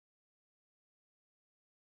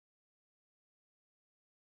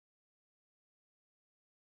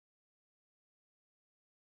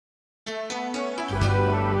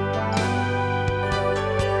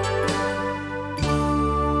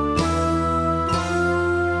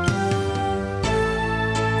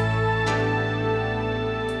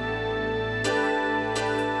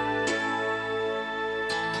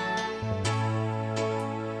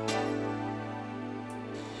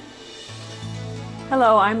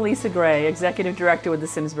Hello, I'm Lisa Gray, Executive Director with the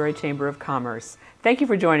Simsbury Chamber of Commerce. Thank you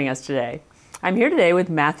for joining us today. I'm here today with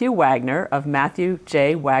Matthew Wagner of Matthew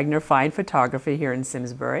J. Wagner Fine Photography here in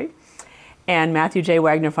Simsbury. And Matthew J.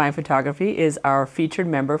 Wagner Fine Photography is our featured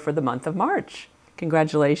member for the month of March.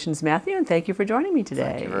 Congratulations, Matthew, and thank you for joining me today.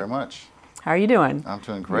 Thank you very much. How are you doing? I'm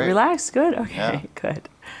doing great. Relaxed? Good? Okay, yeah. Good.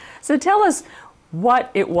 So tell us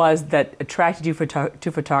what it was that attracted you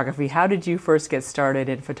to photography. How did you first get started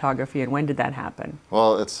in photography, and when did that happen?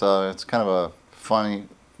 Well, it's kind of a funny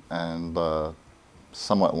and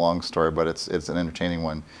somewhat long story, but it's an entertaining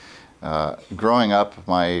one. Growing up,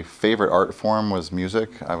 my favorite art form was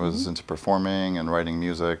music. I was into performing and writing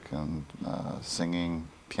music and singing,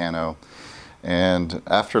 piano. And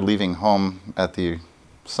after leaving home at the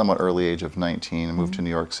somewhat early age of 19, I moved to New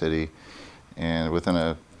York City. And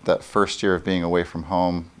within that first year of being away from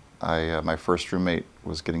home, my first roommate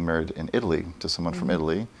was getting married in Italy to someone from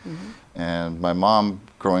Italy. And my mom,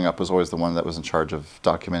 growing up, was always the one that was in charge of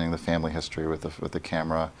documenting the family history with the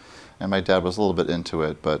camera. And my dad was a little bit into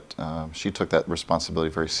it, but she took that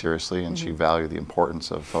responsibility very seriously, and she valued the importance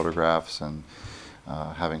of photographs and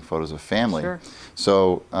having photos of family. Sure.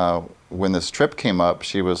 So when this trip came up,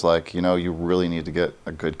 she was like, you know, you really need to get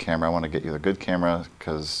a good camera. I want to get you a good camera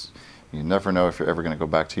because you never know if you're ever going to go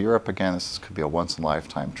back to Europe again. This could be a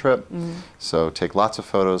once-in-a-lifetime trip. So take lots of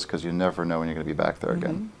photos because you never know when you're going to be back there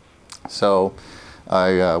again. So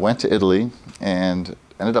I went to Italy and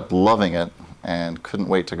ended up loving it and couldn't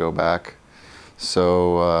wait to go back.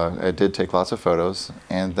 So I did take lots of photos.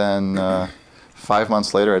 And then 5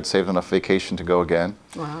 months later, I'd saved enough vacation to go again.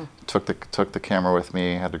 Wow. Took the camera with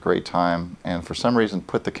me, had a great time, and for some reason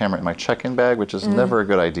put the camera in my check-in bag, which is never a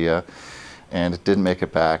good idea. And it didn't make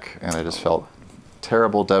it back, and I just felt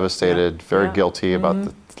terrible, devastated, very guilty about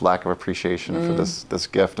the lack of appreciation for this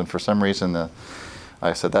gift. And for some reason,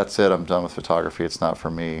 I said, that's it, I'm done with photography, it's not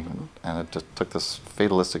for me. And it just took this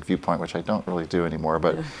fatalistic viewpoint, which I don't really do anymore.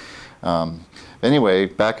 But anyway,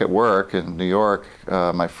 back at work in New York,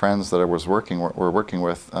 my friends that I was working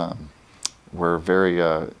with were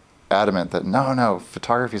very adamant that, no,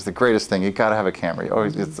 photography is the greatest thing, you gotta have a camera.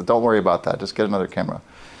 Don't worry about that, just get another camera.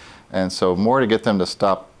 And so more to get them to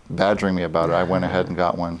stop badgering me about it, I went ahead and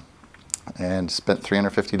got one and spent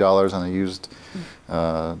 $350 on a used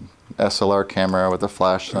SLR camera with a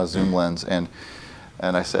flash and a zoom lens. And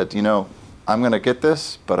I said, you know, I'm going to get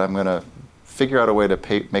this, but I'm going to figure out a way to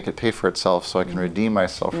make it pay for itself so I can redeem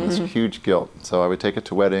myself from this huge guilt. So I would take it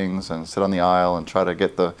to weddings and sit on the aisle and try to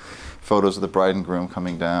get the photos of the bride and groom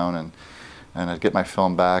coming down. And I'd get my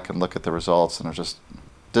film back and look at the results, and I just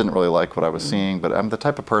didn't really like what I was seeing. But I'm the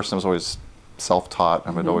type of person who was always self-taught.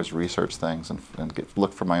 I would always research things and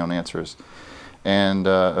look for my own answers. And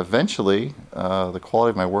eventually, the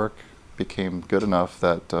quality of my work became good enough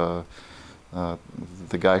that the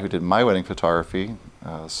guy who did my wedding photography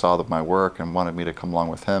saw my work and wanted me to come along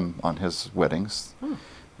with him on his weddings.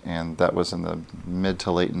 And that was in the mid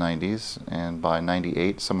to late 90s. And by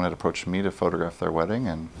 98, someone had approached me to photograph their wedding.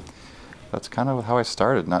 And that's kind of how I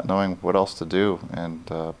started, not knowing what else to do. And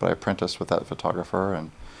but I apprenticed with that photographer,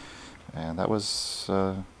 and that was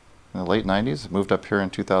in the late 90s. Moved up here in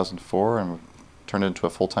 2004 and turned it into a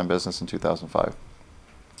full-time business in 2005.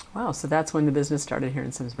 Wow, so that's when the business started here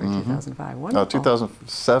in Simsbury, 2005. Wonderful. No,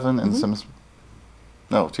 2007 in Simsbury.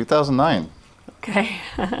 No, 2009. Okay.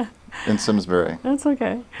 In Simsbury. That's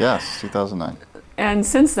okay. Yes, 2009. And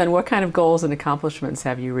since then, what kind of goals and accomplishments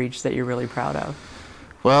have you reached that you're really proud of?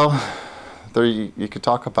 Well, you could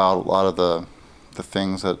talk about a lot of the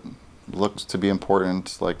things that looked to be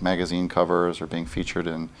important, like magazine covers or being featured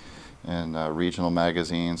in regional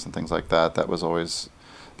magazines and things like that. That was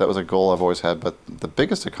a goal I've always had. But the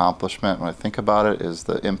biggest accomplishment, when I think about it, is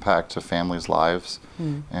the impact to families' lives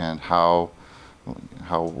and how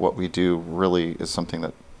what we do really is something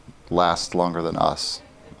that lasts longer than us.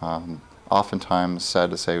 Oftentimes, sad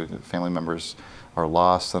to say, family members are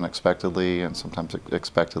lost unexpectedly and sometimes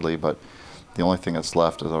expectedly, but the only thing that's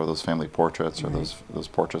left are those family portraits or those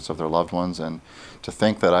portraits of their loved ones. And to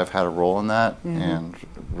think that I've had a role in that and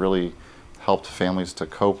really helped families to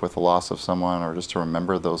cope with the loss of someone or just to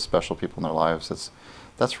remember those special people in their lives,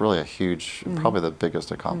 that's really a huge, probably the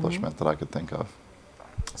biggest accomplishment that I could think of.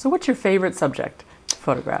 So what's your favorite subject to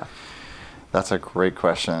photograph? That's a great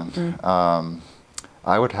question.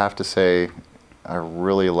 I would have to say I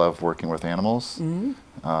really love working with animals.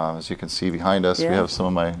 As you can see behind us, we have some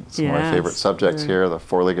of my favorite subjects here, the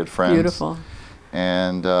four-legged friends. Beautiful.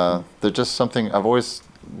 And they're just something, I've always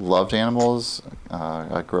loved animals.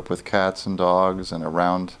 I grew up with cats and dogs and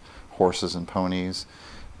around horses and ponies.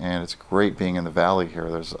 And it's great being in the valley here.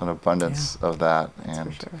 There's an abundance of that.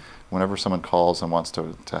 And for sure. whenever someone calls and wants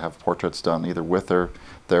to have portraits done, either with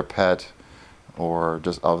their pet or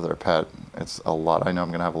just of their pet, it's a lot. I know I'm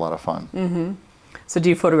going to have a lot of fun. Mm-hmm. So do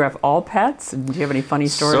you photograph all pets? Do you have any funny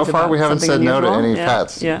stories So far, about we haven't said something no to unusual? any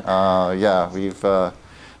pets. Yeah. We've.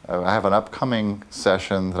 I have an upcoming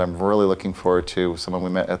session that I'm really looking forward to. Someone we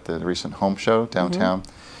met at the recent home show downtown,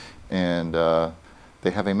 and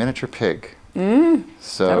they have a miniature pig.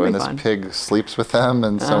 So, and this fun. pig sleeps with them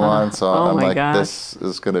and so on. So I'm like, this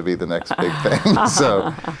is going to be the next big thing.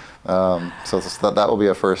 So that will be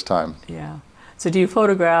a first time. Yeah. So do you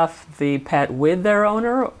photograph the pet with their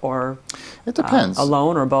owner, or it depends,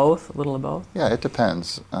 alone, or both, a little of both? Yeah, it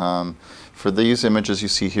depends. For these images you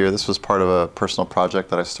see here, this was part of a personal project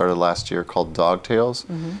that I started last year called Dog Tales,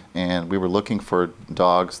 and we were looking for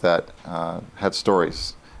dogs that had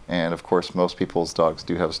stories. And of course, most people's dogs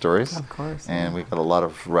do have stories. Of course. And we got a lot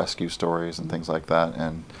of rescue stories and things like that.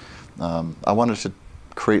 And I wanted to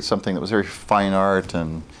create something that was very fine art,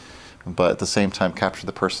 but at the same time capture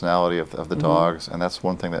the personality of the dogs. And that's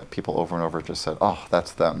one thing that people over and over just said, oh,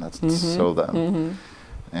 that's them. That's so them.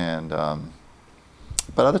 And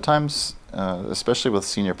but other times, especially with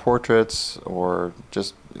senior portraits or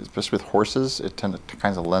just especially with horses, it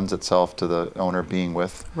kind of lends itself to the owner being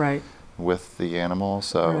with the animal.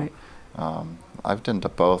 So I've done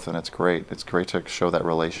both, and it's great. It's great to show that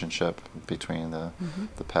relationship between the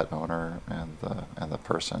pet owner and the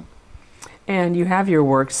person. And you have your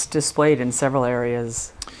works displayed in several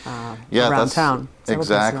areas around town.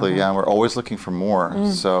 Exactly. Yeah, and we're always looking for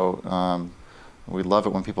more. So we love it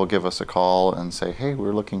when people give us a call and say, hey,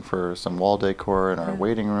 we're looking for some wall decor in our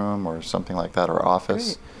waiting room or something like that, or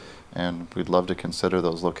office. Great. And we'd love to consider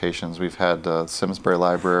those locations. We've had Simsbury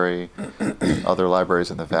Library, other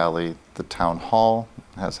libraries in the Valley. The Town Hall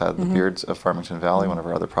has had the Beards of Farmington Valley, one of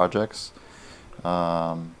our other projects.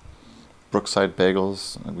 Brookside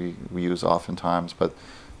Bagels we use oftentimes, but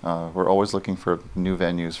we're always looking for new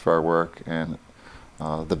venues for our work. And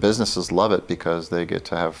the businesses love it because they get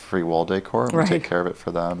to have free wall decor, and we take care of it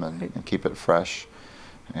for them and keep it fresh.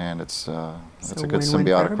 And it's a good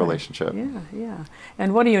symbiotic relationship. Yeah.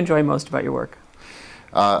 And what do you enjoy most about your work?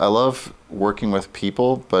 I love working with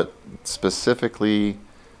people, but specifically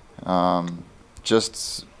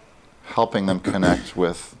just helping them connect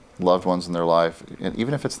with loved ones in their life, and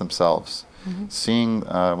even if it's themselves. Seeing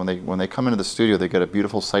when they come into the studio, they get a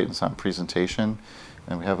beautiful sight and sound presentation,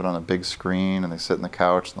 and we have it on a big screen, and they sit in the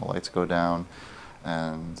couch, and the lights go down,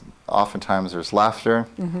 and oftentimes there's laughter,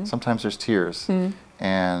 sometimes there's tears.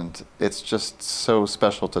 And it's just so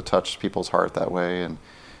special to touch people's heart that way, and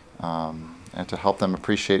to help them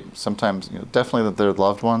appreciate sometimes, definitely that they're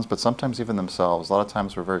loved ones, but sometimes even themselves. A lot of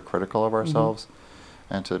times we're very critical of ourselves,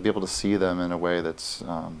 and to be able to see them in a way that's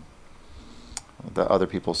that other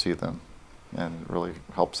people see them, and it really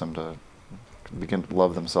helps them to begin to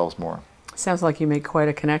love themselves more. Sounds like you make quite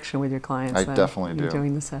a connection with your clients. I definitely do.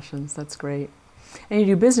 Doing the sessions, that's great. And you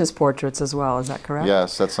do business portraits as well, is that correct?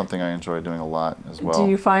 Yes, that's something I enjoy doing a lot as well. Do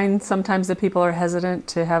you find sometimes that people are hesitant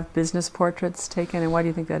to have business portraits taken, and why do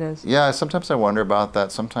you think that is? Yeah, sometimes I wonder about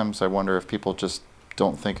that. Sometimes I wonder if people just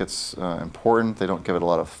don't think it's important. They don't give it a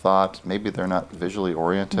lot of thought. Maybe they're not visually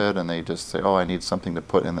oriented, and they just say, oh, I need something to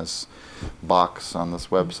put in this box on this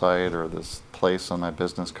website or this place on my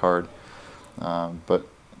business card. But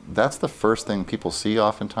that's the first thing people see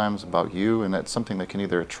oftentimes about you, and that's something that can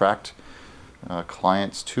either attract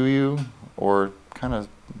clients to you, or kind of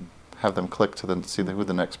have them click to see who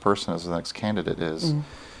the next person is, the next candidate is.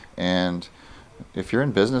 And if you're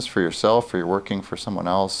in business for yourself, or you're working for someone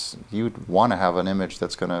else, you'd want to have an image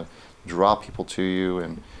that's going to draw people to you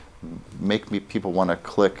and make people want to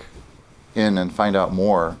click in and find out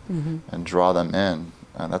more and draw them in.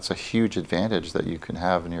 And that's a huge advantage that you can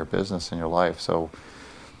have in your business and your life. So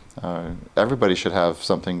everybody should have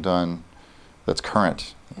something done that's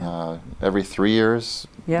current. Every 3 years,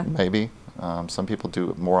 maybe. Some people do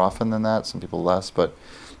it more often than that, some people less. But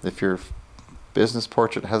if your business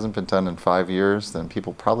portrait hasn't been done in 5 years, then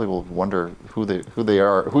people probably will wonder who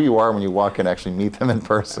you are when you walk in and actually meet them in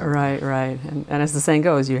person. Right. And as the saying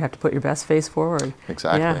goes, you have to put your best face forward.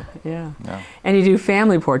 Exactly. Yeah. And you do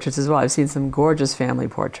family portraits as well. I've seen some gorgeous family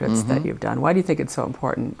portraits that you've done. Why do you think it's so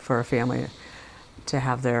important for a family to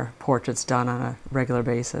have their portraits done on a regular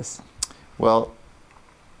basis? Well,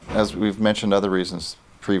 as we've mentioned other reasons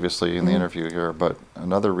previously in the interview here, but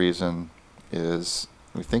another reason is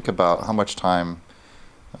we think about how much time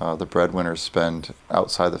the breadwinners spend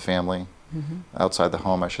outside the family, outside the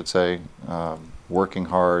home, I should say, working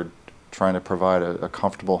hard, trying to provide a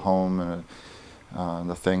comfortable home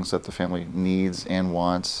the things that the family needs and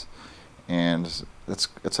wants, and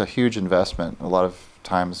it's a huge investment. A lot of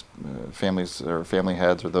times, families or family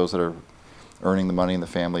heads or those that are earning the money in the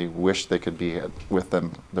family wish they could be with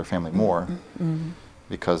their family more,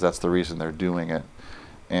 because that's the reason they're doing it.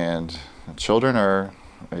 And children are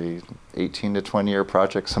a 18 to 20 year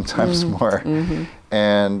project, sometimes more,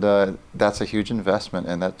 and that's a huge investment,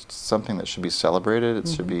 and that's something that should be celebrated. It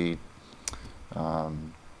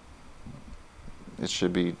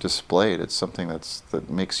should be displayed. It's something that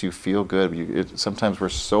makes you feel good. Sometimes we're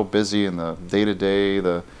so busy in the day-to-day,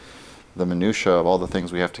 the minutia of all the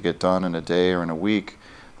things we have to get done in a day or in a week.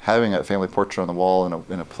 Having a family portrait on the wall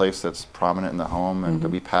in a place that's prominent in the home and to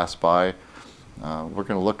be passed by, we're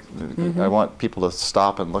going to look. I want people to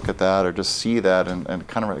stop and look at that, or just see that, and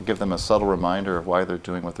kind of give them a subtle reminder of why they're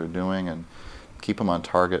doing what they're doing, and keep them on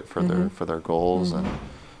target for their goals. And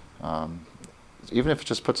even if it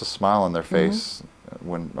just puts a smile on their face,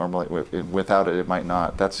 when normally without it might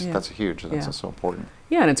not. That's huge. That's so important.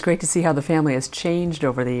 Yeah, and it's great to see how the family has changed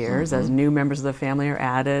over the years as new members of the family are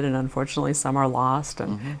added, and unfortunately some are lost,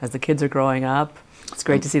 and as the kids are growing up. It's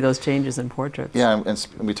great to see those changes in portraits. Yeah, and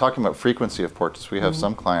we talking about frequency of portraits. We have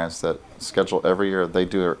some clients that schedule every year. They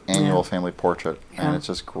do their annual family portrait, and it's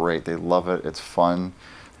just great. They love it. It's fun.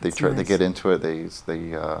 They get into it.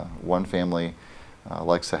 One family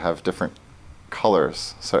likes to have different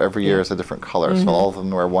colors, so every year is a different color. So all of them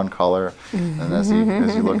wear one color, and as you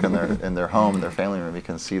look in their home, in their family room, you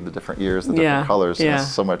can see the different years, the different colors. And it's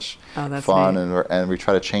so much fun, and we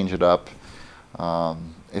try to change it up.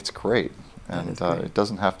 It's great. And it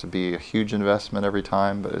doesn't have to be a huge investment every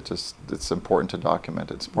time, but it's important to document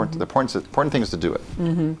it. It's important. The important thing is to do it.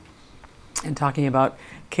 And talking about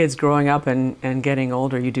kids growing up and getting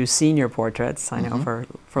older, you do senior portraits, I know,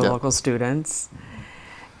 for local students.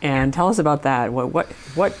 And tell us about that.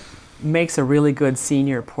 What makes a really good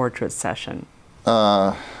senior portrait session?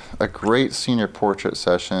 A great senior portrait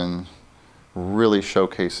session really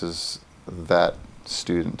showcases that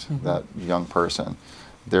student, that young person.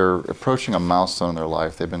 They're approaching a milestone in their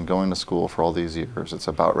life. They've been going to school for all these years. It's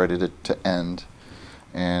about ready to end.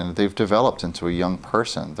 And they've developed into a young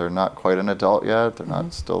person. They're not quite an adult yet. They're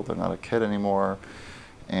not a kid anymore.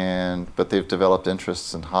 But they've developed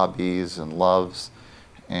interests and hobbies and loves.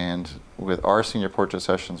 And with our senior portrait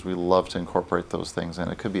sessions, we love to incorporate those things in.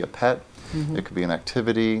 It could be a pet. It could be an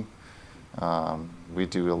activity. We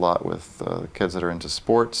do a lot with kids that are into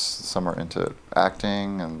sports. Some are into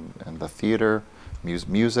acting and the theater.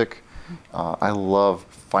 Music. I love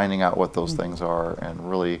finding out what those things are and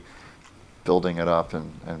really building it up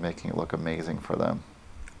and making it look amazing for them.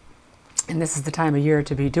 And this is the time of year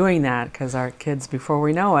to be doing that, because our kids, before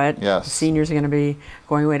we know it, the seniors are going to be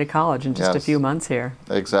going away to college in just a few months here.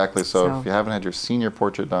 Exactly. So if you haven't had your senior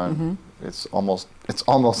portrait done, it's almost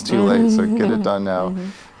too late. So get it done now.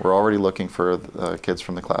 We're already looking for kids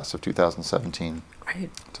from the class of 2017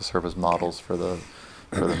 to serve as models for the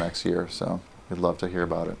next year. So we'd love to hear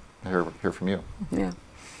about it, hear from you. Yeah.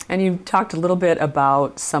 And you talked a little bit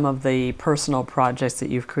about some of the personal projects that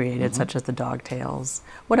you've created, such as the dog tails.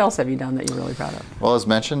 What else have you done that you're really proud of? Well, as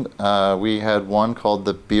mentioned, we had one called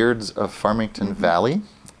The Beards of Farmington Valley,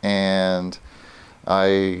 and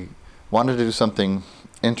I wanted to do something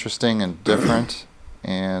interesting and different,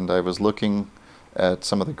 and I was looking at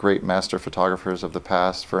some of the great master photographers of the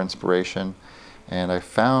past for inspiration, and I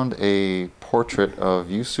found a portrait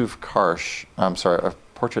of a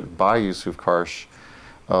portrait by Yusuf Karsh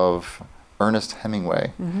of Ernest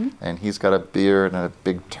Hemingway, and he's got a beard and a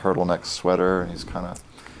big turtleneck sweater, and he's kind of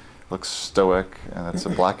looks stoic, and it's a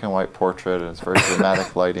black and white portrait, and it's very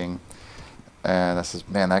dramatic lighting. And I says,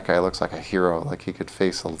 man, that guy looks like a hero, like he could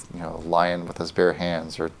face a lion with his bare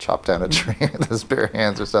hands, or chop down a tree with his bare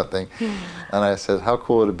hands or something. And I said, how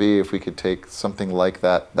cool would it be if we could take something like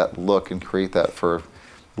that look and create that for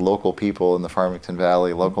local people in the Farmington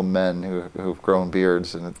Valley, local men who've grown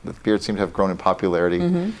beards, and the beards seem to have grown in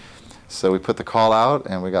popularity. So we put the call out,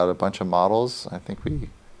 and we got a bunch of models. I think we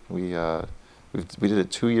did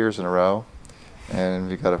it 2 years in a row, and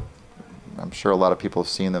we got I'm sure a lot of people have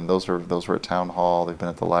seen them. Those were at town hall. They've been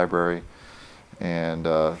at the library, and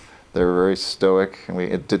they were very stoic. And we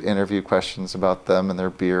did interview questions about them and their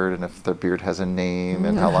beard, and if their beard has a name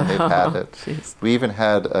and how long they've had it. We even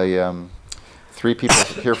had 3 people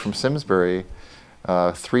here from Simsbury,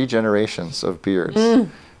 3 generations of beards,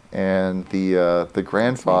 and the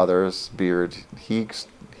grandfather's beard,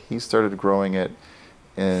 he started growing it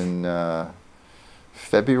in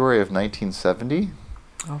February of 1970,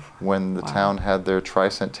 when the town had their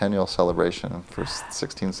tricentennial celebration for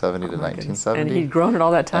 1670 to 1970. And he'd grown it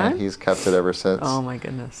all that time? And he's kept it ever since. Oh my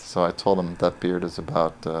goodness. So I told him that beard is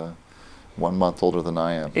about 1 month older than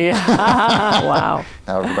I am. Yeah. Wow.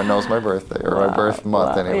 Now everybody knows my birthday, or my birth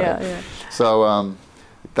month anyway. Yeah. So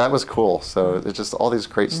that was cool. So it's just all these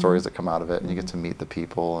great stories that come out of it, and you get to meet the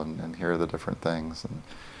people and hear the different things. And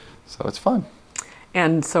so it's fun.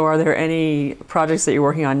 And so are there any projects that you're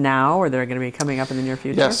working on now, or that are going to be coming up in the near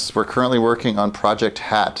future? Yes, we're currently working on Project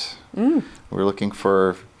Hat. We're looking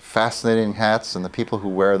for fascinating hats and the people who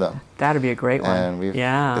wear them. That'd be a great one. And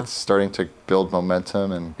it's starting to build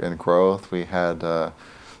momentum and growth. We had a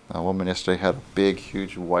woman yesterday had a big,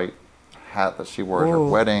 huge white hat that she wore at her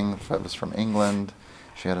wedding. That was from England.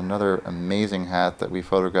 She had another amazing hat that we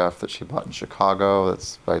photographed that she bought in Chicago.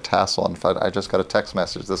 That's by Tassel. In fact, I just got a text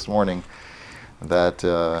message this morning that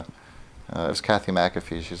it was Kathy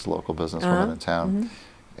McAfee. She's a local businesswoman in town.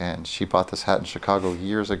 And she bought this hat in Chicago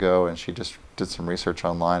years ago, and she just did some research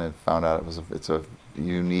online and found out it's a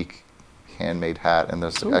unique handmade hat. And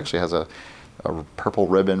this actually has a purple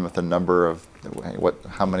ribbon with a number of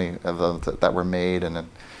how many of them that were made, and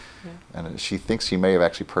she thinks she may have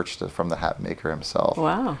actually purchased it from the hat maker himself.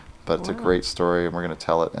 Wow. But it's a great story, and we're going to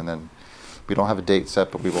tell it. And then we don't have a date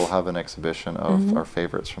set, but we will have an exhibition of our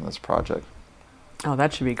favorites from this project. Oh,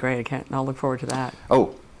 that should be great. I'll look forward to that.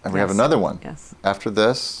 Oh, and we have another one. Yes. After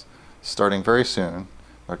this, starting very soon,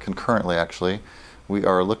 or concurrently actually, we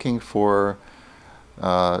are looking for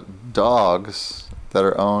dogs that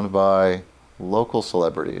are owned by local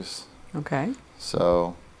celebrities. Okay.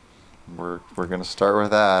 So we're going to start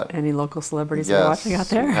with that. Any local celebrities that are watching out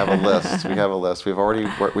there? We have a list. We have a list. We've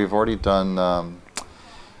already done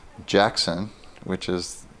Jackson, which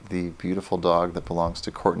is the beautiful dog that belongs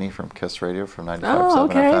to Courtney from Kiss Radio from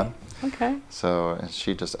 95.7 FM. Okay. So, and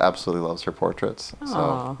she just absolutely loves her portraits.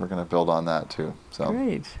 So we're going to build on that too. So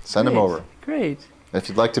great. Send them over. Great. If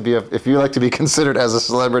you'd like to be considered as a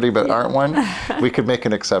celebrity but aren't one, we could make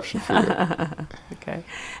an exception for you. Okay.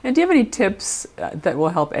 And do you have any tips that will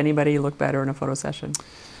help anybody look better in a photo session?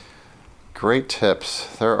 Great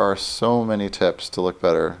tips. There are so many tips to look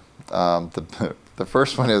better. The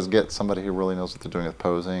first one is get somebody who really knows what they're doing with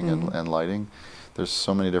posing and lighting. There's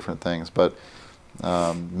so many different things, but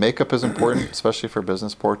makeup is important, especially for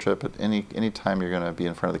business portrait. But any time you're going to be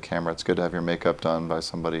in front of the camera, it's good to have your makeup done by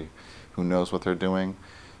somebody who knows what they're doing.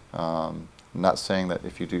 Not saying that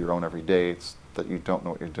if you do your own every day, it's that you don't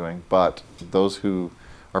know what you're doing, but those who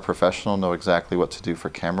are professional know exactly what to do for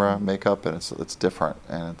camera makeup, and it's different,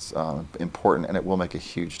 and it's important, and it will make a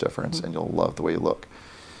huge difference, and you'll love the way you look.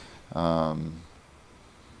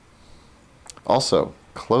 Also,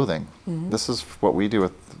 clothing. This is what we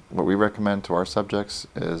do what we recommend to our subjects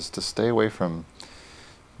is to stay away from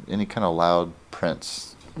any kind of loud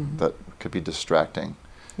prints that could be distracting.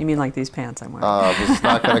 You mean like these pants I'm wearing? It's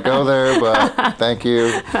not going to go there, but thank you.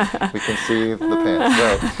 We can see the pants.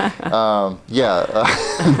 So,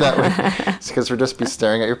 that way, because we'll just be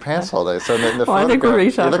staring at your pants all day. So in the photograph, I think we're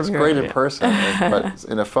it looks great in person, but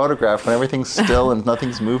in a photograph, when everything's still and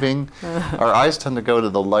nothing's moving, our eyes tend to go to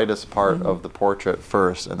the lightest part of the portrait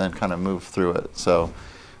first, and then kind of move through it. So,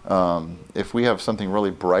 if we have something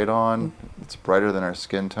really bright on, it's brighter than our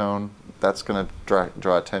skin tone. That's going to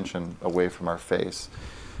draw attention away from our face.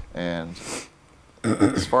 And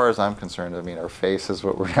as far as I'm concerned, I mean, our face is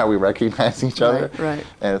how we recognize each other. Right.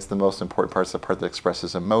 And it's the most important part. It's the part that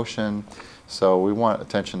expresses emotion. So we want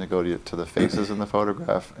attention to go to the faces in the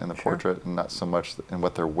photograph and the portrait, and not so much in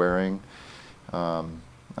what they're wearing.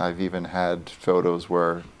 I've even had photos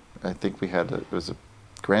where I think it was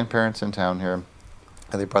grandparents in town here,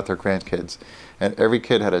 and they brought their grandkids. And every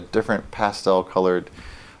kid had a different pastel-colored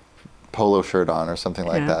polo shirt on or something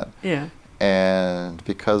like that. Yeah. And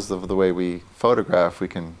because of the way we photograph, we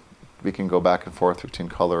can go back and forth between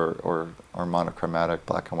color or monochromatic,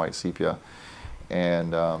 black and white sepia.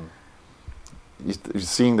 And you're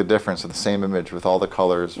seeing the difference of the same image with all the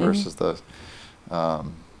colors versus a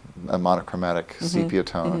monochromatic sepia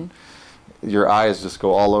tone. Your eyes just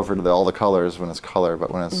go all over to all the colors when it's color, but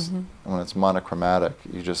when it's monochromatic,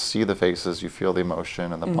 you just see the faces, you feel the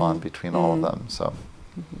emotion and the bond between all of them. So.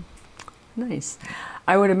 Nice.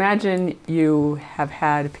 I would imagine you have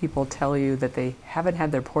had people tell you that they haven't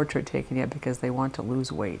had their portrait taken yet because they want to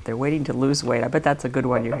lose weight. They're waiting to lose weight. I bet that's a good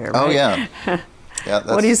one you hear, right? Oh, yeah.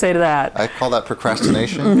 What do you say to that? I call that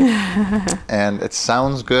procrastination. And it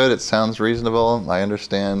sounds good. It sounds reasonable. I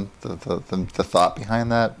understand the thought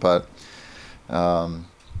behind that. But the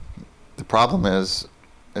problem is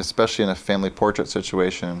especially in a family portrait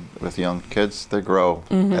situation with young kids, they grow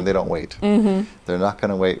and they don't wait. They're not going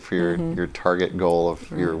to wait for your target goal of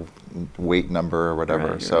your weight number or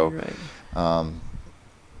whatever.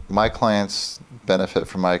 My clients benefit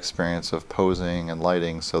from my experience of posing and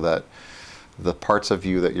lighting, so that the parts of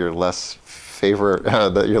you that you're less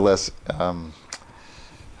that you're less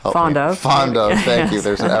fond of. Thank you.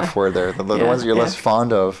 There's an F word there. The ones that you're less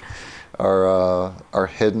fond of are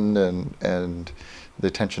hidden, and the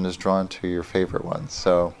attention is drawn to your favorite ones.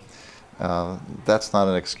 So that's not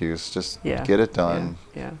an excuse. Just get it done.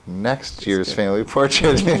 Next year's family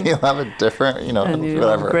portrait, maybe you'll have a different, and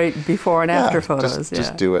whatever. Great before and after photos.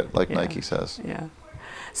 Just do it, like Nike says. Yeah.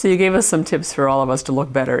 So you gave us some tips for all of us to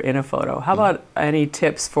look better in a photo. How about any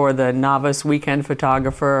tips for the novice weekend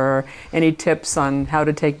photographer? Any tips on how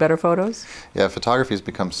to take better photos? Yeah, photography has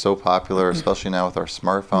become so popular, especially now with our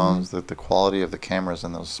smartphones. The quality of the cameras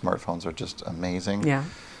in those smartphones are just amazing. Yeah.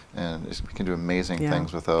 And we can do amazing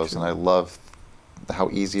things with those. True. And I love how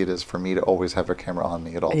easy it is for me to always have a camera on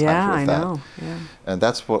me at all times with that. I know. Yeah. And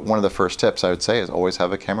that's one of the first tips I would say is always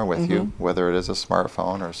have a camera with you, whether it is a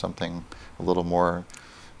smartphone or something a little more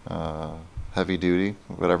heavy duty,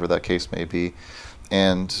 whatever that case may be.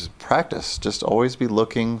 And practice. Just always be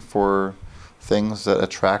looking for things that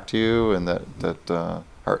attract you and that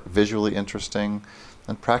are visually interesting,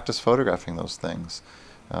 and practice photographing those things.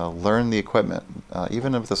 Learn the equipment.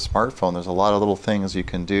 Even with the smartphone, there's a lot of little things you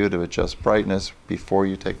can do to adjust brightness before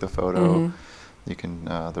you take the photo. You can.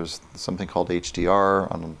 There's something called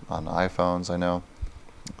HDR on iPhones. I know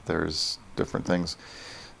there's different things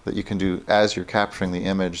that you can do as you're capturing the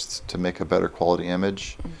image to make a better quality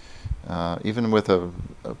image. Even with a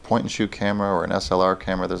point-and-shoot camera or an SLR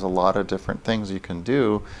camera, there's a lot of different things you can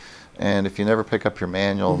do. And if you never pick up your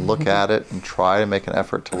manual and look at it and try to make an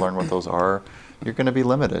effort to learn what those are, you're going to be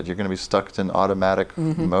limited. You're going to be stuck in automatic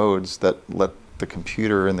modes that let the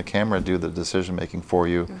computer and the camera do the decision-making for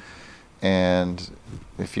you. And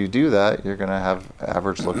if you do that, you're going to have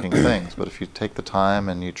average-looking things. But if you take the time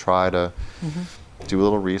and you try to do a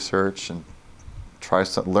little research and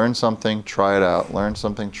learn something, try it out. Learn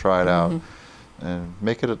something, try it out, and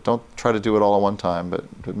make it. Don't try to do it all at one time,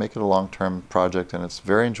 but make it a long-term project, and it's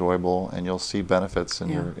very enjoyable, and you'll see benefits in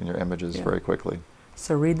your images very quickly.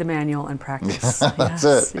 So read the manual and practice. That's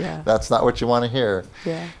it. Yeah. That's not what you want to hear,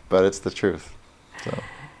 but it's the truth. So.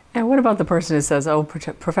 And what about the person who says, "Oh,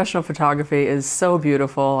 professional photography is so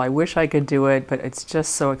beautiful. I wish I could do it, but it's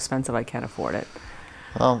just so expensive. I can't afford it."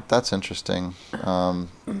 Well, that's interesting. A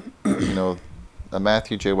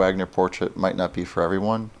Matthew J. Wagner portrait might not be for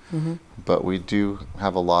everyone, but we do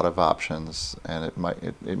have a lot of options, and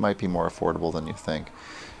it might be more affordable than you think.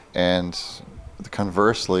 And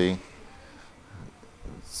conversely,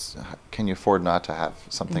 can you afford not to have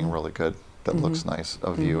something really good that looks nice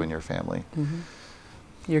of you and your family?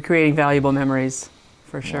 You're creating valuable memories,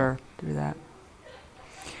 for sure, to do that.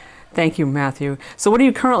 Thank you, Matthew. So what are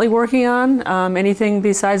you currently working on? Anything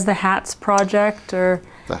besides the hats project? Or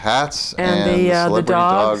the hats and the celebrity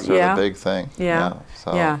dogs are the big thing.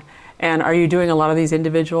 And are you doing a lot of these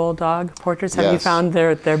individual dog portraits? Have you found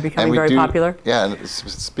they're becoming very popular? Yeah, and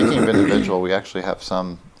speaking of individual, we actually have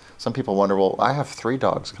some people wonder, well, I have 3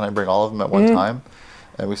 dogs. Can I bring all of them at one time?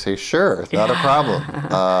 And we say, sure, it's not a problem.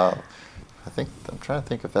 I'm trying to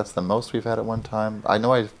think if that's the most we've had at one time. I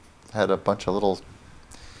know I had a bunch of little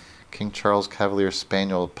King Charles Cavalier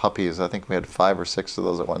Spaniel puppies. I think we had 5 or 6 of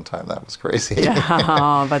those at one time. That was crazy.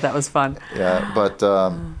 But that was fun.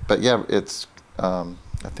 But yeah, it's.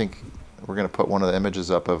 I think we're going to put one of the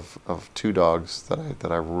images up of 2 dogs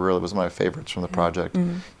that I really was my favorites from the project,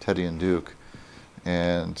 Teddy and Duke,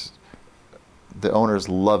 and the owners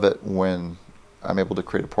love it when I'm able to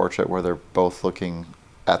create a portrait where they're both looking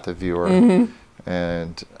at the viewer,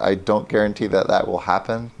 and I don't guarantee that will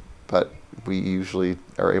happen, but we usually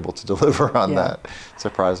are able to deliver on that,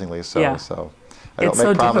 surprisingly so. So I don't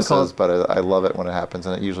make promises, but I love it when it happens,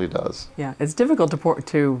 and it usually does. Yeah, it's difficult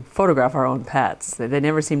to photograph our own pets. They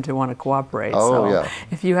never seem to want to cooperate. So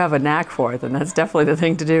if you have a knack for it, then that's definitely the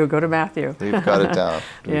thing to do. Go to Matthew. We've got it down.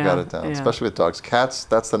 We've got it down, especially with dogs. Cats,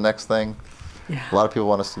 that's the next thing. A lot of people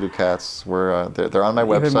want us to do cats. They're on my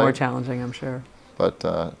website. Even more challenging, I'm sure.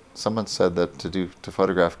 But someone said that to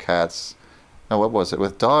photograph cats, no, what was it?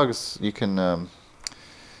 With dogs, you can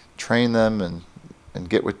train them and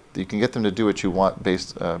you can get them to do what you want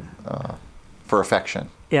based for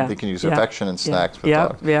affection. They can use affection and snacks with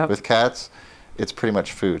dogs. With cats, it's pretty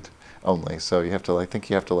much food only. So you have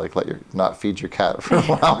to not feed your cat for a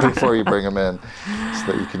while before you bring them in, so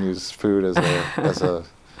that you can use food as a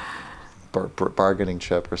bargaining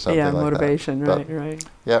chip or something like motivation, that. Right.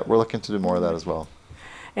 Yeah, we're looking to do more of that as well.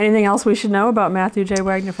 Anything else we should know about Matthew J.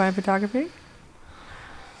 Wagner Fine Photography?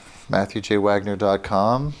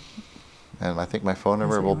 MatthewJWagner.com. And I think my phone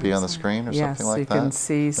number will be on the screen or something like that. Yes, you can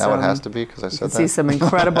see some. Now it has to be because I said that. You can see some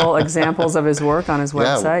incredible examples of his work on his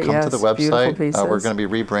website. Yeah, come to the website. Beautiful pieces. We're going to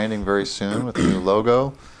be rebranding very soon with a new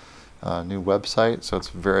logo, new website. So it's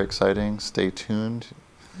very exciting. Stay tuned.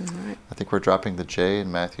 All right. I think we're dropping the J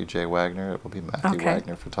in Matthew J. Wagner. It will be Matthew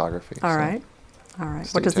Wagner Photography. All right. All right.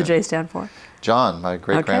 What does the J stand for? John. My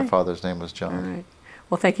great-grandfather's name was John. All right.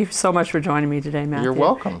 Well, thank you so much for joining me today, Matthew. You're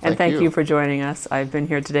welcome. And thank you for joining us. I've been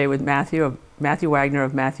here today with Matthew Wagner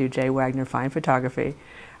of Matthew J. Wagner Fine Photography,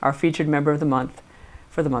 our featured member of the month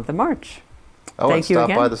for the month of March. Oh, thank you stop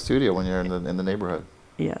again. by the studio when you're in the neighborhood.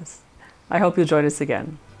 Yes. I hope you'll join us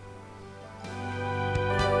again.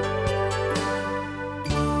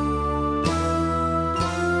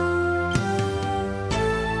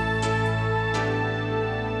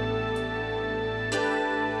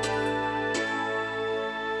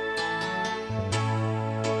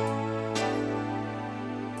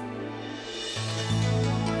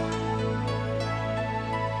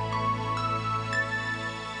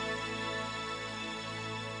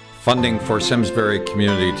 Funding for Simsbury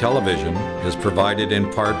Community Television is provided in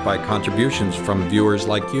part by contributions from viewers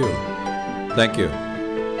like you. Thank you.